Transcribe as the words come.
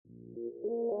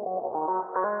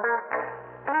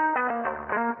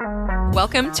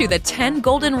Welcome to the 10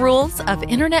 Golden Rules of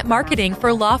Internet Marketing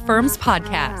for Law Firms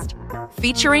podcast,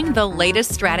 featuring the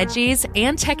latest strategies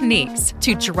and techniques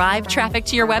to drive traffic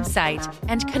to your website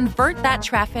and convert that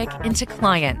traffic into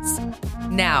clients.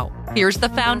 Now, here's the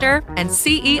founder and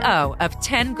CEO of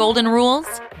 10 Golden Rules,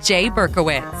 Jay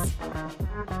Berkowitz.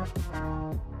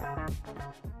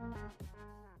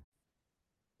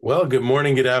 Well, good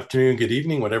morning, good afternoon, good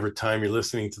evening, whatever time you're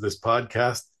listening to this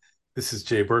podcast. This is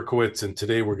Jay Berkowitz, and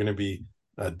today we're going to be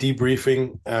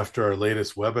debriefing after our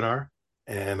latest webinar.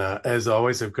 And as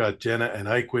always, I've got Jenna and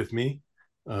Ike with me.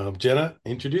 Jenna,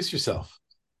 introduce yourself.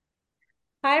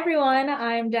 Hi, everyone.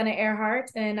 I'm Jenna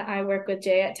Earhart, and I work with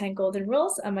Jay at 10 Golden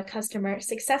Rules. I'm a customer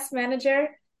success manager,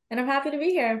 and I'm happy to be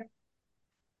here.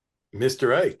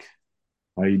 Mr. Ike.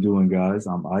 How you doing, guys?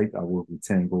 I'm Ike. I work with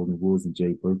 10 Golden Rules and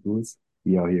Jay Berkowitz.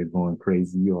 We out here going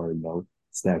crazy. You already know.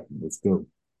 Stacking. Let's go.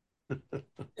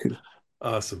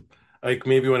 Awesome. Ike,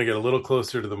 maybe you want to get a little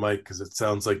closer to the mic because it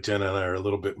sounds like Jenna and I are a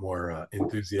little bit more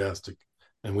enthusiastic,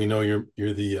 and we know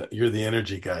you're the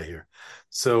energy guy here.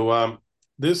 So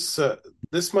this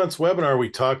month's webinar, we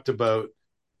talked about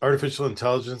artificial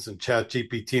intelligence and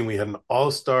ChatGPT, and we had an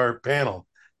all-star panel,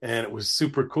 and it was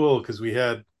super cool because we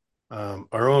had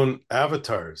our own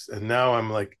avatars, and now I'm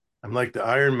like the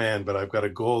Iron Man, but I've got a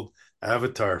gold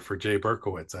avatar for Jay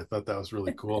Berkowitz. I thought that was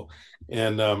really cool.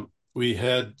 And we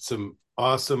had some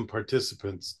awesome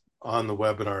participants on the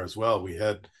webinar as well. We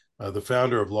had the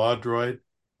founder of LawDroid,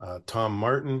 Tom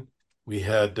Martin. We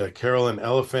had Carolyn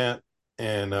Elephant,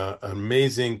 and an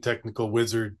amazing technical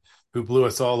wizard who blew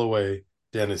us all away,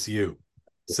 Dennis Yu.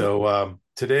 So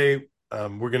today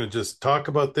we're going to just talk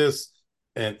about this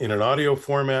and in an audio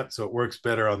format, so it works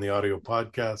better on the audio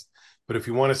podcast. But if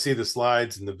you want to see the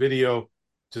slides and the video,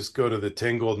 just go to the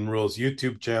 10 Golden Rules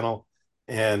YouTube channel,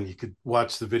 and you could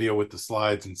watch the video with the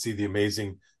slides and see the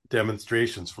amazing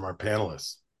demonstrations from our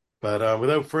panelists. But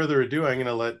without further ado, I'm going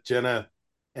to let Jenna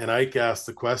and Ike ask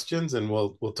the questions, and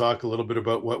we'll talk a little bit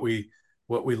about what we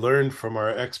learned from our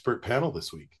expert panel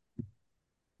this week.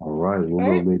 All right,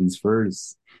 we'll go ladies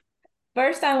first.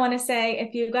 First, I want to say,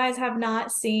 if you guys have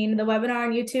not seen the webinar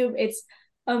on YouTube, it's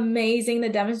amazing. The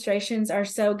demonstrations are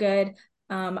so good.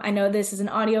 I know this is an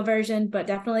audio version, but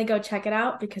definitely go check it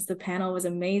out because the panel was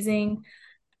amazing.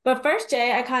 But first,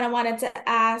 Jay, I kind of wanted to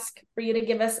ask for you to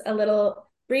give us a little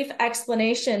brief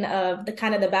explanation of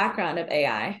the background of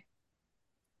AI.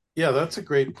 Yeah, that's a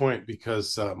great point,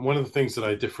 because one of the things that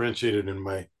I differentiated in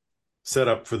my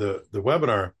setup for the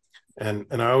webinar, and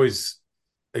I always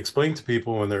explain to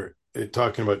people when they're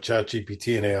talking about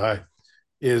ChatGPT and AI,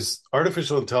 is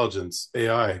artificial intelligence,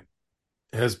 AI,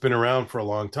 has been around for a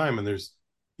long time. And there's,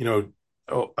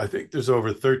 I think there's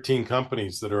over 13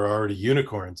 companies that are already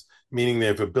unicorns, meaning they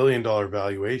have $1 billion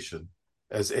valuation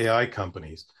as AI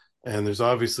companies. And there's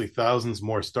obviously thousands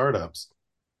more startups.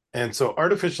 And so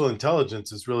artificial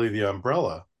intelligence is really the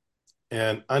umbrella.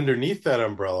 And underneath that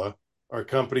umbrella are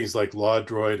companies like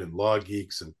LawDroid and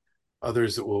LawGeeks and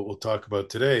others that we'll talk about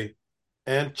today,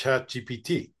 and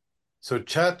ChatGPT. So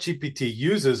ChatGPT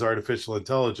uses artificial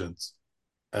intelligence,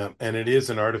 and it is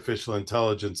an artificial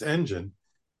intelligence engine.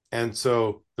 And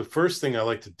so the first thing I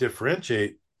like to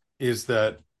differentiate is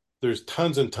that there's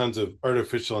tons and tons of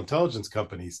artificial intelligence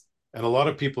companies, and a lot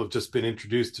of people have just been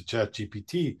introduced to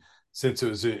ChatGPT since it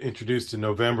was introduced in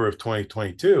November of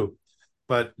 2022.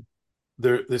 But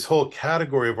this whole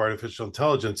category of artificial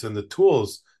intelligence and the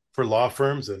tools for law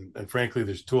firms, and frankly,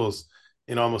 there's tools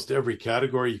in almost every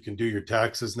category. You can do your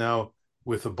taxes now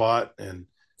with a bot. And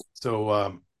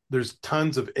so there's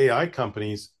tons of AI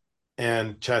companies,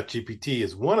 and ChatGPT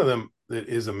is one of them that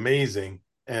is amazing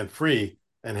and free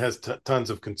and has tons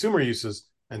of consumer uses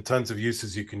and tons of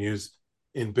uses you can use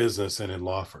in business and in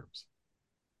law firms.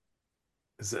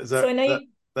 That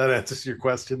answers your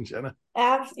question, Jenna?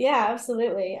 Yeah,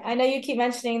 absolutely. I know you keep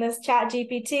mentioning this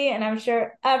ChatGPT, and I'm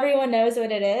sure everyone knows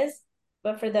what it is.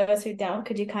 But for those who don't,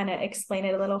 could you kind of explain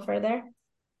it a little further?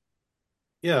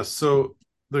 Yeah, so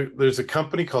there's a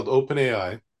company called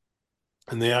OpenAI,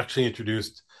 and they actually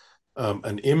introduced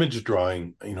an image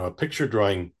drawing, a picture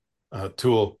drawing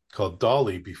tool called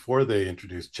Dolly before they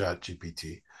introduced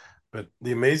ChatGPT. But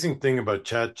the amazing thing about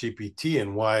ChatGPT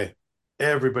and why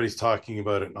everybody's talking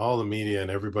about it in all the media and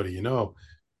everybody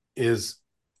is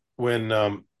when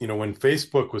when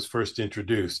Facebook was first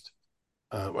introduced,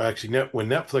 when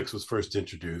Netflix was first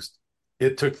introduced,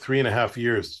 it took 3.5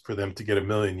 years for them to get 1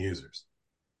 million users.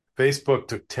 Facebook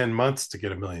took 10 months to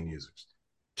get 1 million users.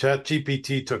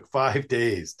 ChatGPT took 5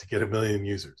 days to get 1 million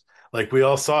users. Like, we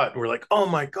all saw it and we're like, oh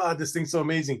my God, this thing's so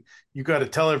amazing. You got to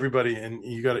tell everybody, and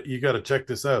you got to check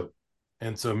this out.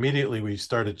 And so immediately we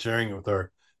started sharing it with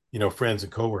our, friends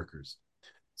and coworkers.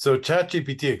 So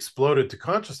ChatGPT exploded to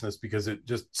consciousness because it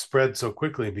just spread so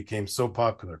quickly and became so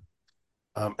popular.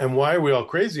 And why are we all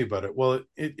crazy about it? Well,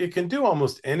 it can do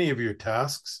almost any of your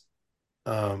tasks.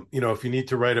 If you need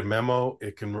to write a memo,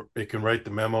 it can write the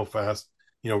memo fast.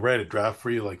 Write a draft for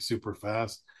you like super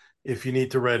fast. If you need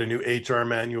to write a new HR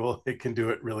manual, it can do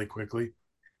it really quickly.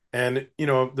 And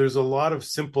there's a lot of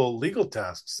simple legal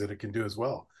tasks that it can do as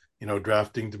well.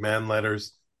 Drafting demand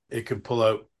letters. It can pull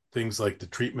out things like the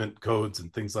treatment codes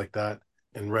and things like that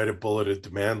and write a bulleted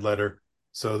demand letter.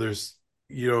 So there's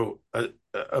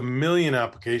a million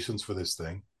applications for this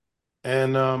thing.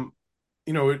 And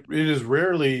it is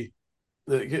rarely,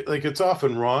 like, it's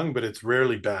often wrong, but it's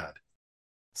rarely bad.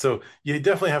 So you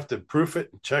definitely have to proof it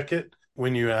and check it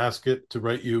when you ask it to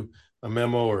write you a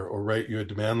memo or write you a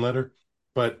demand letter.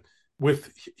 But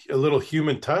with a little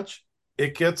human touch,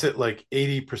 it gets it like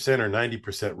 80% or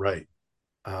 90% right.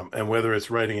 And whether it's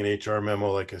writing an HR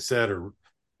memo, like I said,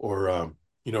 or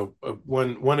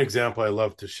one example I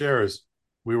love to share is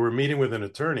we were meeting with an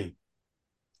attorney,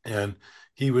 and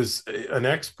he was an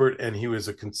expert and he was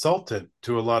a consultant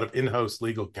to a lot of in-house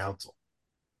legal counsel.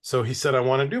 So he said, I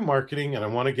want to do marketing and I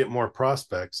want to get more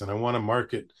prospects and I want to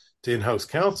market to in-house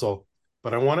counsel,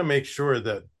 but I want to make sure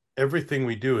that everything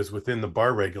we do is within the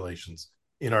bar regulations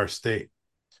in our state.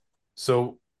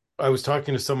 So I was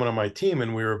talking to someone on my team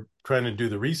and we were trying to do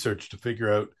the research to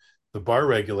figure out the bar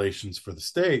regulations for the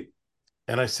state.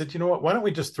 And I said, you know what, why don't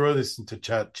we just throw this into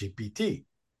ChatGPT?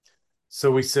 So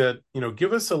we said,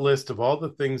 give us a list of all the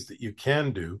things that you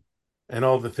can do and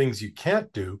all the things you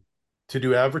can't do to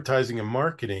do advertising and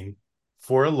marketing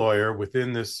for a lawyer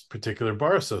within this particular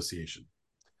bar association.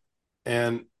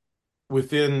 And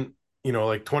within,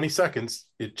 like 20 seconds,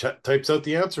 it types out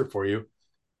the answer for you.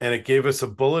 And it gave us a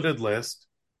bulleted list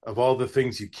of all the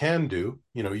things you can do.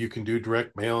 You can do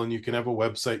direct mail and you can have a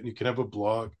website and you can have a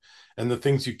blog, and the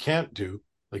things you can't do,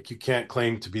 like you can't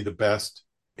claim to be the best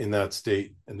in that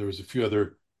state. And there was a few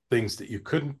other things that you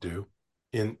couldn't do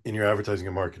in your advertising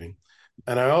and marketing.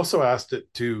 And I also asked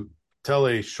it to tell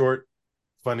a short,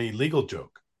 funny legal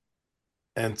joke.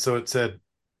 And so it said,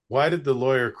 why did the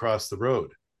lawyer cross the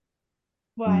road?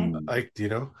 Why? Ike, do you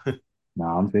know?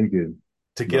 Nah, I'm thinking.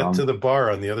 To get to the bar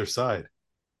on the other side.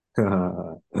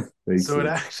 Makes So it sense.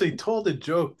 actually told a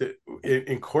joke that it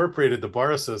incorporated the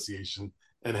bar association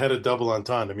and had a double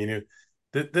entendre. I mean,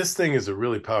 this thing is a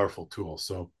really powerful tool.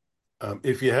 So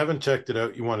if you haven't checked it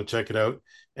out, you want to check it out.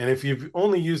 And if you've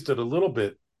only used it a little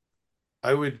bit,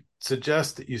 I would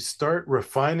suggest that you start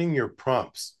refining your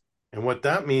prompts. And what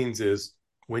that means is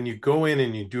when you go in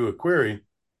and you do a query,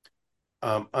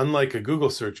 unlike a Google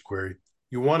search query,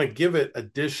 you want to give it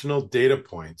additional data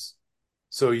points.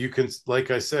 So you can, like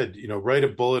I said, write a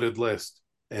bulleted list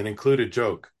and include a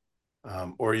joke.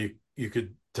 Or you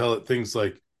could tell it things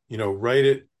like, write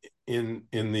it in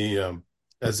the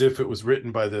as if it was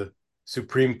written by the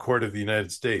Supreme Court of the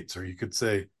United States. Or you could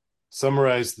say,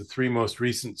 summarize the 3 most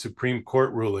recent Supreme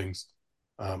Court rulings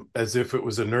as if it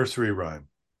was a nursery rhyme.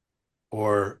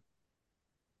 Or,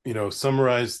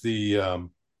 summarize the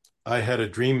I Had a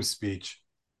Dream speech,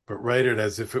 but write it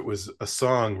as if it was a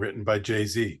song written by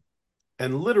Jay-Z.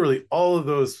 And literally all of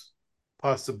those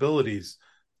possibilities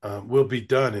will be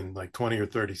done in like 20 or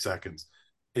 30 seconds.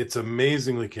 It's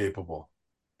amazingly capable.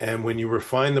 And when you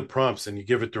refine the prompts and you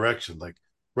give it direction, like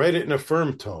write it in a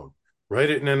firm tone,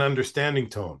 write it in an understanding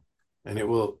tone, and it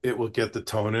will get the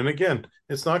tone. And again,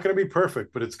 it's not going to be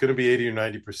perfect, but it's going to be 80 or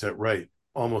 90% right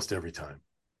almost every time.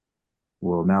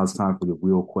 Well, now it's time for the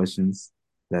real questions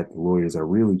that the lawyers are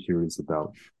really curious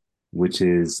about, which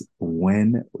is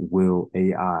when will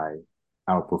AI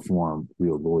outperform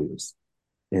real lawyers?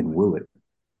 And will it?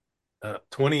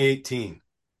 2018.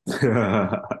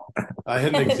 I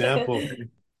had an example.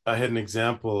 I had an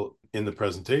example in the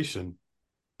presentation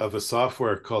of a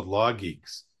software called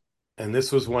LawGeeks. And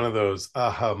this was one of those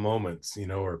aha moments,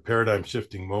 or paradigm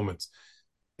shifting moments.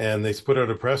 And they put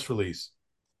out a press release.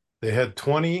 They had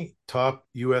 20 top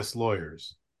US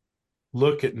lawyers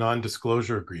look at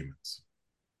non-disclosure agreements.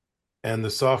 And the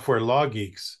software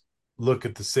LawGeeks look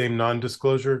at the same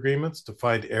non-disclosure agreements to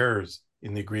find errors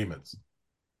in the agreements.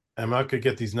 I'm not going to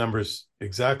get these numbers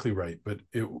exactly right, but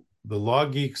the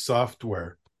LawGeeks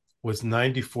software was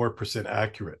 94%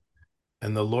 accurate,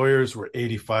 and the lawyers were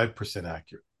 85%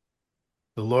 accurate.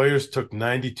 The lawyers took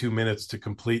 92 minutes to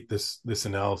complete this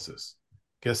analysis.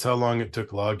 Guess how long it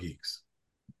took LawGeeks?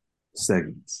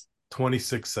 Seconds.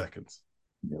 26 seconds.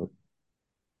 Yep.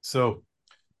 So,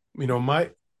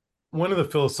 one of the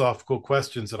philosophical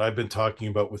questions that I've been talking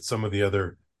about with some of the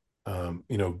other,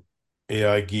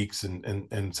 AI geeks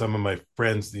and some of my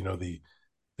friends, the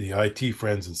IT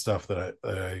friends and stuff that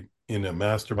I in a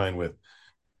mastermind with,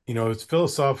 it's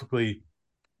philosophically,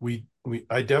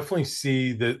 I definitely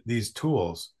see that these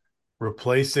tools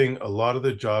replacing a lot of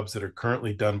the jobs that are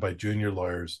currently done by junior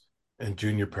lawyers and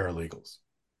junior paralegals.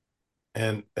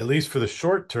 And at least for the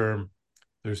short term,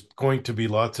 there's going to be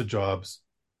lots of jobs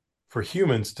for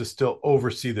humans to still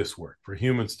oversee this work, for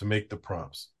humans to make the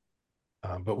prompts.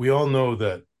 But we all know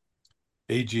that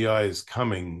AGI is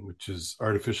coming, which is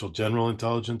artificial general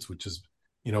intelligence, which is,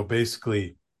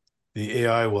 basically the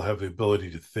AI will have the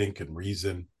ability to think and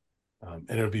reason, and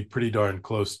it'll be pretty darn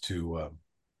close to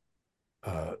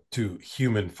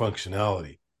human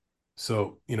functionality.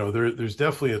 So, there's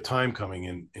definitely a time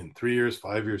coming in 3 years,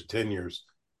 5 years, 10 years,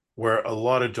 where a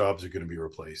lot of jobs are going to be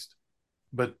replaced.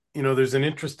 But, there's an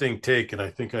interesting take, and I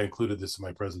think I included this in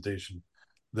my presentation,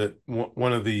 that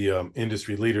one of the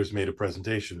industry leaders made a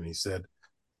presentation, and he said,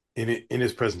 in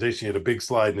his presentation, he had a big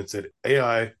slide, and it said,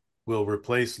 AI will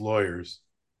replace lawyers, ...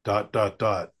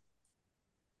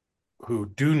 who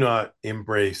do not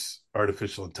embrace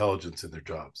artificial intelligence in their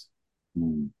jobs.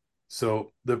 Mm.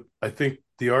 So I think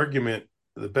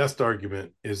the best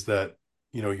argument is that,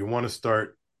 you want to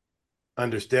start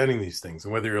understanding these things.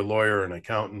 And whether you're a lawyer, an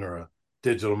accountant, or a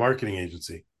digital marketing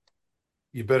agency,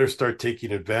 you better start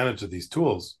taking advantage of these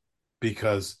tools,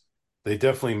 because they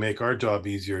definitely make our job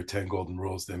easier. 10 golden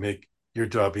rules. They make your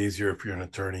job easier if you're an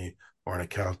attorney or an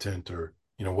accountant, or,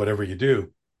 whatever you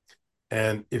do.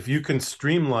 And if you can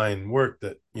streamline work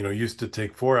that, used to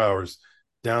take 4 hours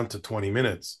down to 20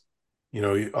 minutes,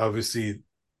 obviously,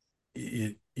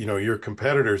 your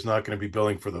competitor is not going to be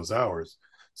billing for those hours.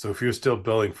 So if you're still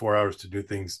billing 4 hours to do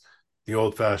things the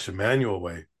old fashioned manual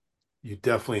way, you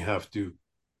definitely have to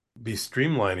be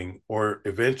streamlining, or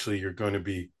eventually you're going to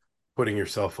be putting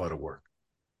yourself out of work.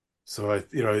 So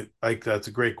I that's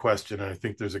a great question. And I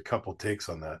think there's a couple takes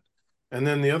on that. And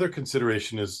then the other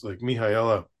consideration is, like,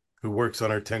 Mihaela, who works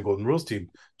on our 10 Golden Rules team,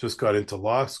 just got into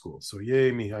law school. So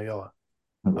yay, Mihaela.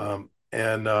 I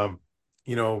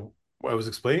was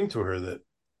explaining to her that,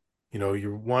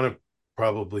 you want to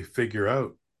probably figure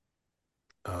out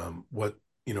what,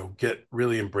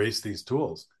 really embrace these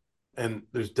tools. And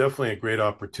there's definitely a great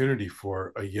opportunity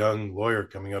for a young lawyer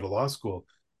coming out of law school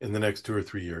in the next 2 or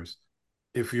 3 years.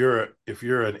 If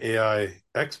you're an AI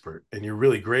expert and you're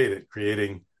really great at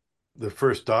creating the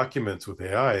first documents with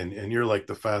AI, and you're like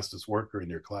the fastest worker in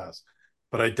your class.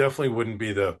 But I definitely wouldn't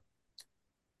be the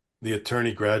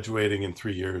attorney graduating in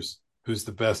 3 years who's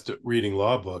the best at reading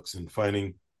law books and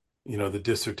finding, the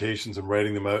dissertations and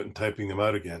writing them out and typing them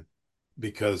out again,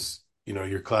 because,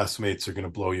 your classmates are going to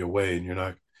blow you away and you're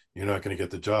not going to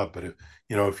get the job. But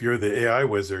if you're the AI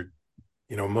wizard,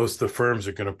 most of the firms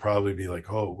are going to probably be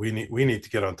like, oh, we need to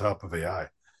get on top of AI.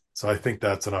 So I think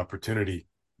that's an opportunity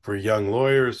for young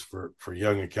lawyers, for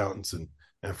young accountants, and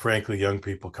frankly, young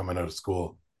people coming out of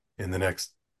school in the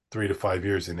next 3 to 5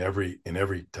 years in every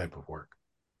type of work.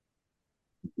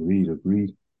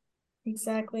 Agreed.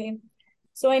 Exactly.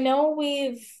 So I know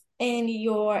we've in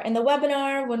the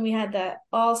webinar, when we had that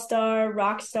Allstar,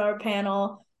 Rockstar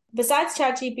panel, besides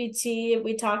ChatGPT,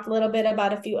 we talked a little bit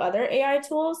about a few other AI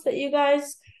tools that you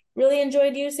guys really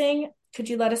enjoyed using. Could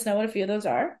you let us know what a few of those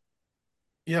are?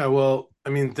 Yeah, well, I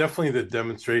mean, definitely the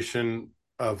demonstration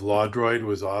of LawDroid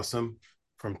was awesome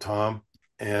from Tom.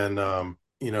 And,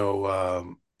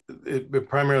 it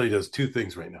primarily does two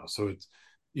things right now. So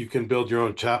you can build your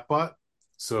own chatbot.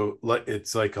 So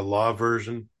it's like a law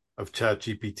version of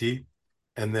ChatGPT.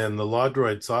 And then the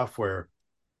LawDroid software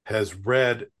has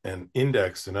read and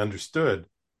indexed and understood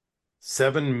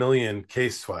 7 million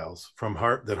case files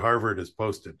that Harvard has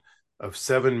posted, of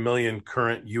 7 million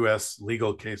current US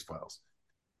legal case files.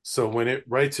 So when it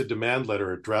writes a demand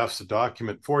letter, it drafts a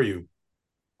document for you,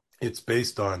 it's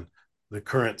based on the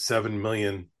current 7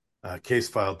 million case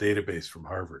file database from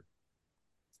Harvard.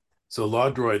 So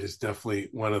LawDroid is definitely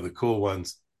one of the cool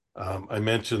ones. I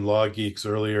mentioned LawGeeks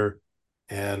earlier.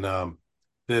 And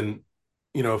then,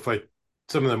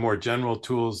 some of the more general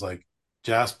tools like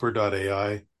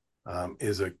Jasper.ai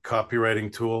is a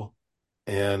copywriting tool.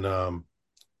 And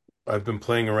I've been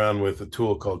playing around with a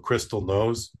tool called Crystal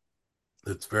Knows.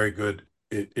 That's very good.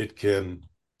 It can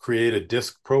create a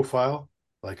disc profile,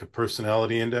 like a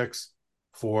personality index,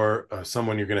 for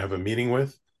someone you're going to have a meeting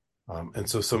with. And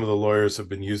so some of the lawyers have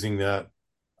been using that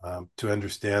to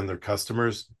understand their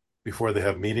customers before they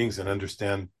have meetings, and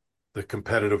understand the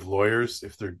competitive lawyers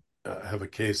if they have a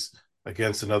case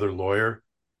against another lawyer.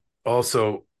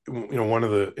 Also, one of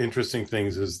the interesting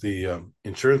things is the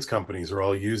insurance companies are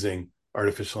all using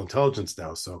artificial intelligence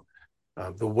now. So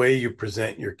the way you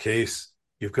present your case,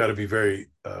 you've got to be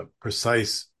very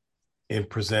precise in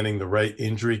presenting the right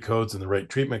injury codes and the right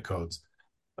treatment codes.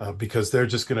 because they're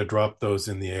just going to drop those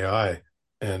in the AI,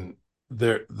 and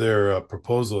their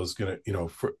proposal is going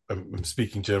to, I'm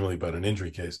speaking generally about an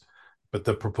injury case, but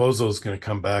the proposal is going to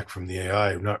come back from the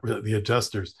AI, not really the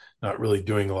adjusters, not really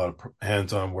doing a lot of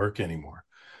hands-on work anymore.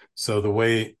 So the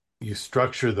way you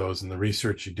structure those and the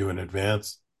research you do in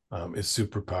advance is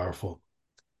super powerful.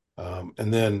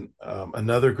 And then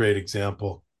another great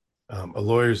example, a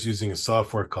lawyer's using a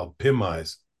software called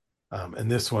PIMIze, and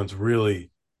this one's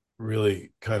really,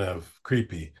 really kind of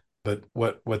creepy. But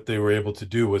what they were able to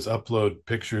do was upload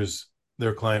pictures.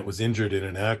 Their client was injured in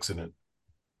an accident,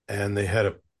 and they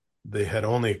had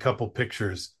only a couple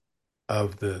pictures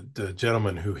of the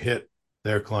gentleman who hit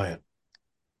their client,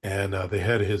 and they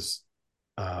had his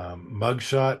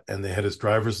mugshot and they had his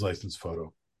driver's license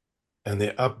photo, and they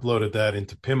uploaded that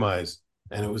into PIMIze,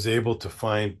 and it was able to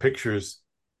find pictures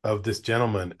of this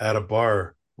gentleman at a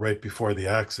bar right before the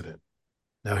accident.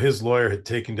 Now, his lawyer had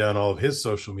taken down all of his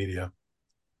social media,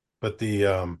 but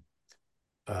his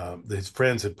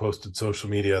friends had posted social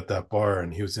media at that bar,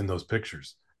 and he was in those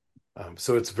pictures.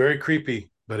 So it's very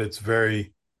creepy, but it's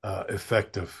very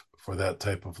effective for that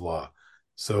type of law.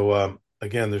 So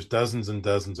again, there's dozens and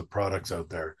dozens of products out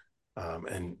there,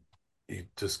 and you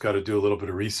just got to do a little bit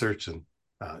of research and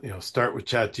start with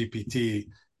ChatGPT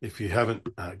if you haven't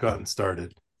gotten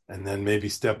started, and then maybe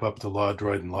step up to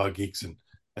LawDroid and LawGeeks and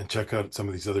check out some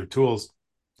of these other tools.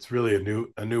 It's really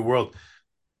a new world.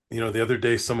 The other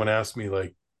day someone asked me,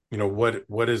 like,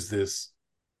 what is this?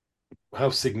 How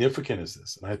significant is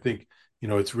this? And I think,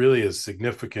 it's really as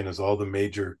significant as all the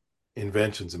major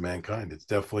inventions of mankind. It's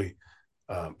definitely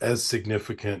as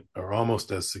significant, or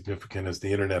almost as significant, as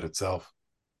the internet itself.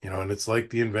 And it's like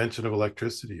the invention of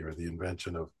electricity or the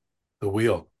invention of the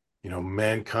wheel.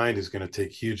 Mankind is going to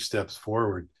take huge steps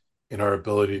forward in our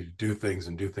ability to do things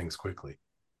and do things quickly.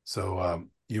 So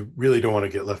you really don't want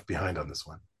to get left behind on this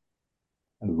one.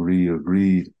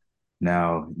 Agreed.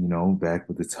 Now, back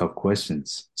with the tough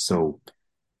questions. So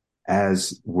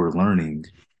as we're learning,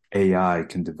 AI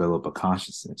can develop a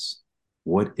consciousness.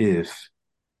 What if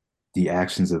the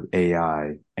actions of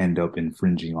AI end up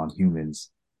infringing on humans?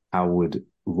 How would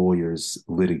lawyers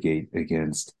litigate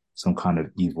against some kind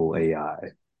of evil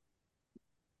AI?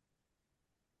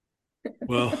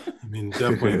 Well,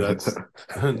 definitely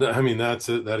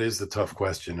that is the tough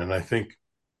question. And I think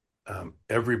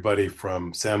everybody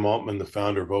from Sam Altman, the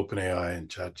founder of OpenAI and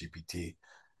ChatGPT,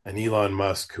 and Elon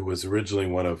Musk, who was originally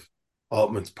one of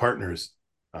Altman's partners,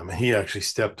 he actually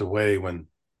stepped away when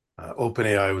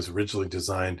OpenAI was originally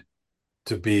designed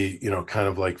to be, kind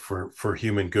of like for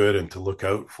human good and to look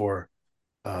out for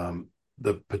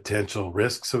the potential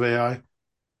risks of AI.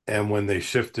 And when they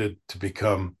shifted to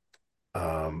become,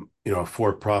 a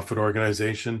for-profit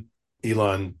organization,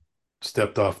 Elon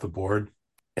stepped off the board,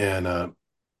 and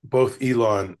both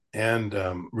Elon and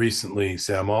recently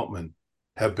Sam Altman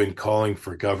have been calling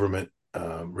for government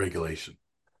regulation,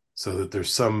 so that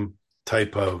there's some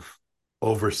type of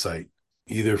oversight,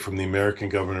 either from the American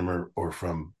government or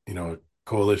from a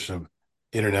coalition of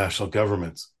international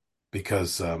governments,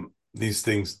 because these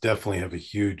things definitely have a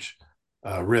huge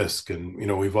risk. And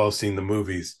we've all seen the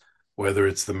movies, whether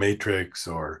it's The Matrix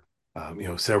or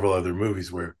several other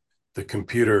movies, where the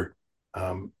computer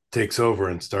takes over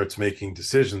and starts making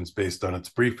decisions based on its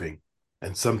briefing,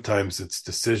 and sometimes its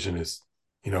decision is,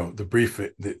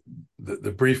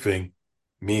 the briefing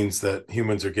means that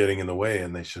humans are getting in the way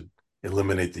and they should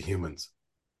eliminate the humans.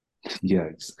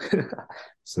 Yes.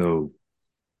 So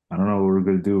I don't know what we're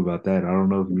going to do about that. I don't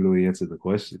know if you really answered the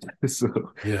question.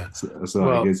 Yeah. So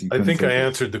Well, I guess I think I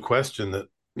answered the question that,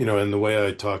 in the way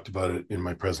I talked about it in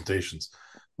my presentations.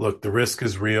 Look, the risk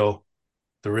is real.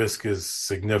 The risk is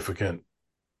significant.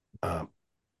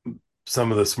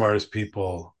 Some of the smartest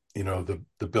people, the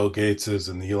Bill Gateses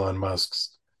and the Elon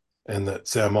Musks and the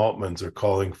Sam Altmans are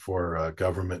calling for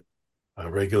government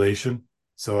regulation.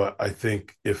 So I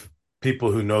think if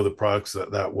people who know the products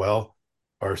that well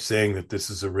are saying that this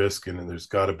is a risk and there's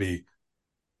got to be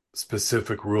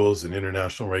specific rules and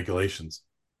international regulations,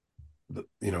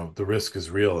 the risk is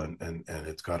real and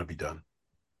it's got to be done.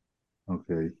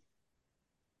 Okay.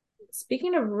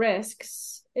 Speaking of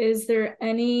risks, is there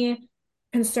any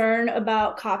concern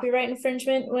about copyright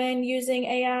infringement when using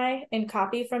AI and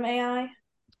copy from AI?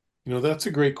 That's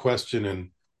a great question. And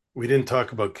we didn't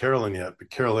talk about Carolyn yet, but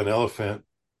Carolyn Elephant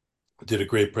did a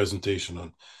great presentation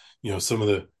on, some of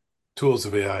the tools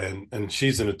of AI. And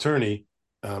she's an attorney,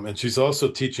 and she's also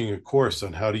teaching a course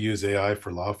on how to use AI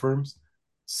for law firms.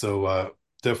 So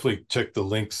definitely check the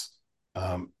links.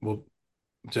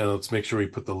 Jenna, let's make sure we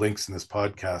put the links in this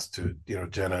podcast to,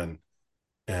 Jenna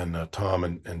and Tom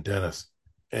and Dennis.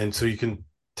 And so you can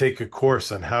take a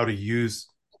course on how to use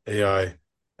AI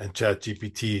and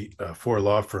ChatGPT for a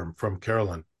law firm from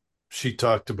Carolyn. She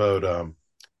talked about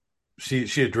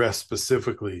she addressed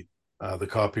specifically the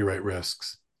copyright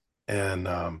risks, and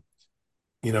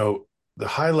the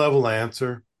high level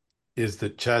answer is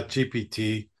that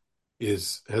ChatGPT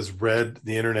has read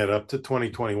the internet up to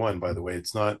 2021. By the way,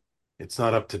 it's not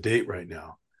up to date right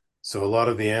now. So a lot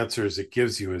of the answers it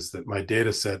gives you is that my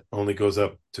data set only goes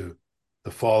up to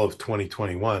the fall of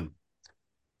 2021.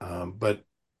 But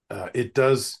it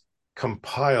does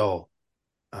compile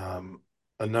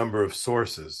a number of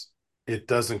sources. It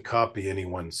doesn't copy any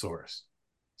one source.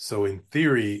 So in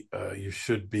theory, it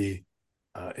shouldn't be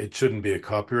a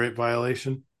copyright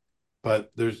violation.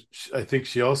 But I think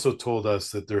she also told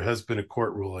us that there has been a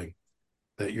court ruling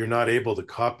that you're not able to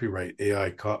copyright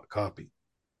AI copy.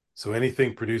 So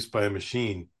anything produced by a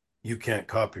machine, you can't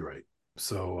copyright.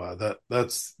 So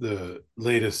that's the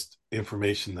latest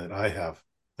information that I have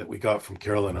that we got from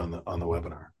Carolyn on the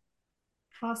webinar.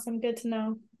 Awesome. Good to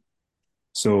know.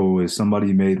 So if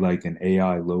somebody made like an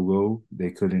AI logo, they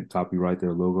couldn't copyright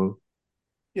their logo?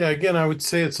 Yeah, again, I would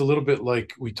say it's a little bit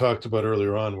like we talked about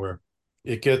earlier on, where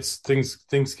it gets things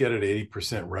get it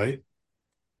 80% right.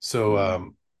 So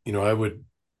I would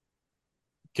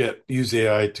use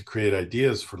AI to create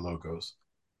ideas for logos,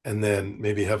 and then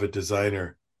maybe have a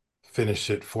designer finish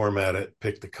it, format it,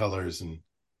 pick the colors, and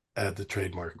add the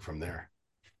trademark from there.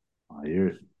 I hear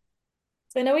it.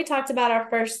 So I know we talked about our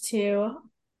first two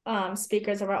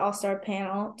speakers of our Allstar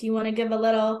panel. Do you want to give a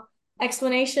little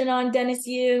explanation on Dennis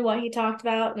Yu, what he talked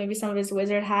about, maybe some of his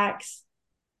wizard hacks?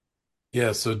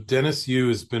 Yeah, so Dennis Yu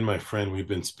has been my friend. We've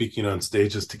been speaking on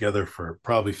stages together for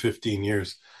probably 15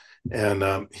 years.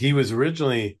 And he was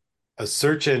originally a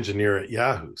search engineer at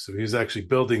Yahoo. So he was actually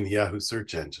building the Yahoo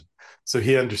search engine. So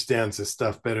he understands this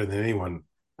stuff better than anyone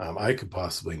I could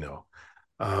possibly know.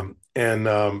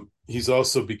 And he's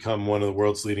also become one of the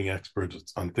world's leading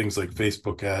experts on things like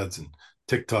Facebook ads and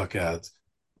TikTok ads.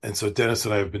 And so Dennis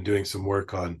and I have been doing some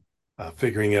work on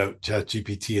figuring out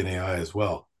ChatGPT and AI as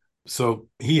well. So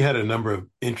he had a number of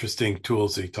interesting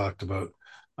tools that he talked about.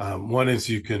 One is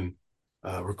you can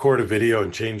record a video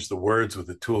and change the words with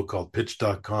a tool called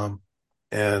pitch.com.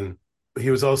 And he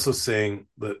was also saying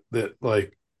that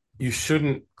like you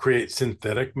shouldn't create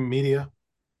synthetic media.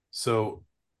 So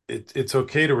it's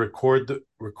okay to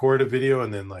record a video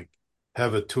and then like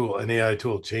have an AI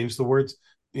tool change the words.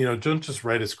 Don't just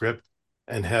write a script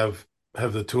and have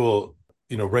the tool,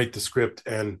 write the script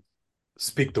and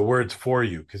speak the words for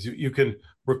you, because you can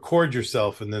record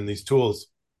yourself and then these tools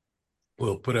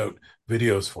will put out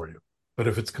videos for you. But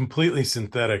if it's completely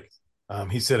synthetic,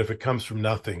 he said if it comes from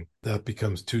nothing, that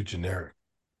becomes too generic.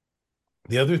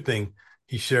 The other thing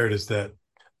he shared is that,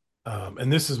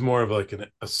 and this is more of like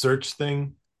a search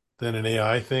thing than an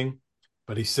AI thing,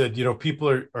 but he said,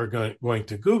 people are going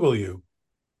to Google you,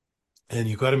 and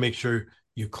you got to make sure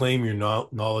you claim your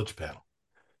knowledge panel.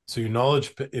 So your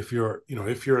knowledge, if you're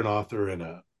an author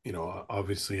and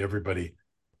obviously everybody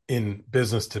in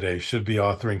business today should be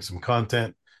authoring some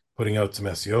content, putting out some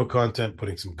SEO content,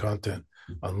 putting some content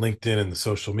on LinkedIn and the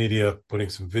social media, putting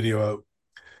some video out.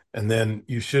 And then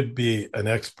you should be an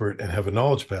expert and have a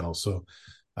knowledge panel. So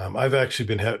I've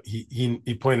actually been,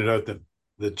 he pointed out that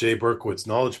the Jay Berkowitz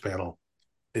knowledge panel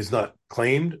is not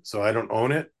claimed, so I don't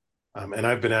own it. And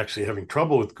I've been actually having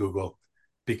trouble with Google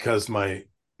because my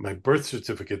birth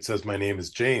certificate says my name is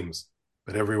James,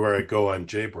 but everywhere I go, I'm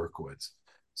Jay Berkowitz.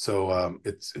 So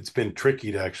it's been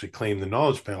tricky to actually claim the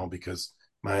knowledge panel because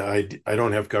I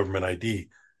don't have government ID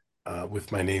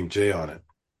with my name Jay on it.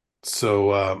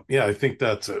 So I think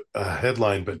that's a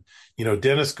headline. But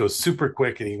Dennis goes super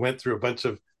quick, and he went through a bunch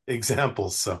of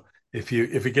examples. So if you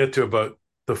get to about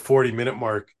the 40-minute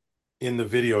mark in the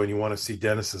video and you want to see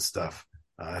Dennis's stuff,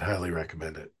 I'd highly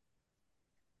recommend it.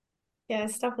 Yeah,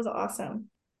 his stuff was awesome.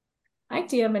 Mike,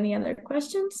 do you have any other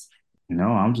questions? No,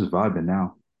 I'm just vibing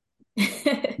now.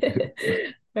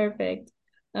 Perfect.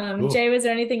 Cool. Jay, was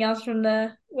there anything else from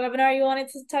the webinar you wanted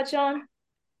to touch on?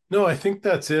 No, I think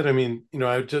that's it. I mean,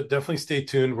 I would definitely stay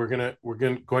tuned. We're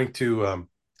going to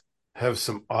have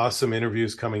some awesome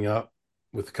interviews coming up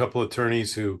with a couple of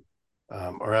attorneys who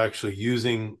are actually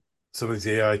using some of these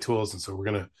AI tools, and so we're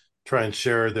going to try and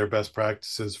share their best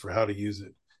practices for how to use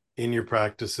it in your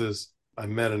practices. I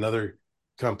met another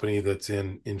company that's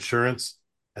in insurance,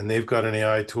 and they've got an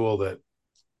AI tool that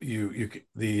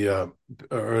they're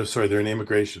in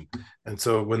immigration. And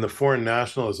so when the foreign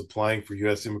national is applying for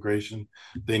U.S. immigration,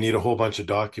 they need a whole bunch of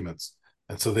documents.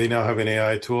 And so they now have an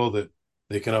AI tool that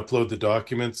they can upload the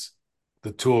documents.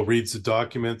 The tool reads the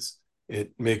documents.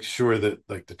 It makes sure that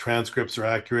like the transcripts are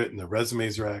accurate and the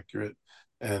resumes are accurate.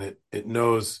 and it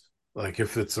knows like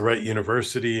if it's the right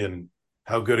university and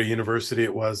how good a university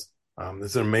it was.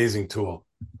 It's an amazing tool.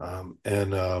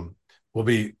 We'll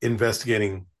be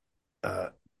investigating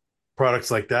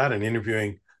products like that and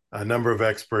interviewing a number of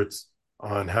experts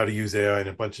on how to use AI in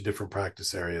a bunch of different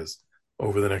practice areas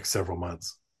over the next several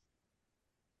months.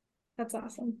 That's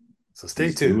awesome. So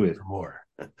stay tuned for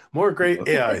more great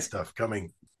AI stuff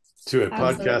coming to a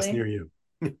podcast near you.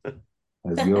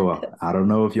 Let's go. I don't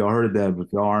know if y'all heard that, but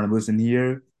if y'all aren't listening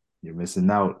here, you're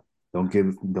missing out. Don't get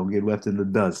left in the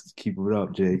dust. Keep it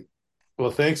up, Jake.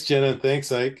 Well, thanks, Jenna.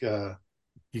 Thanks, Ike.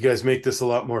 You guys make this a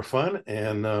lot more fun,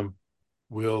 and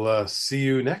we'll see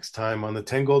you next time on the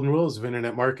 10 Golden Rules of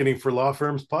Internet Marketing for Law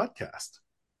Firms podcast.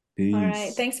 Peace. All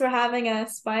right. Thanks for having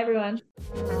us. Bye, everyone.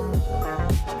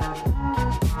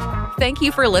 Thank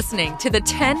you for listening to the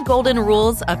 10 Golden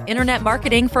Rules of Internet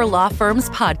Marketing for Law Firms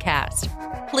podcast.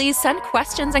 Please send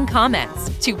questions and comments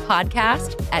to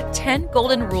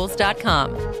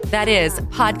podcast@10goldenrules.com. That is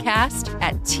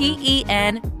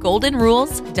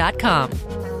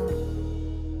podcast@TENGoldenrules.com.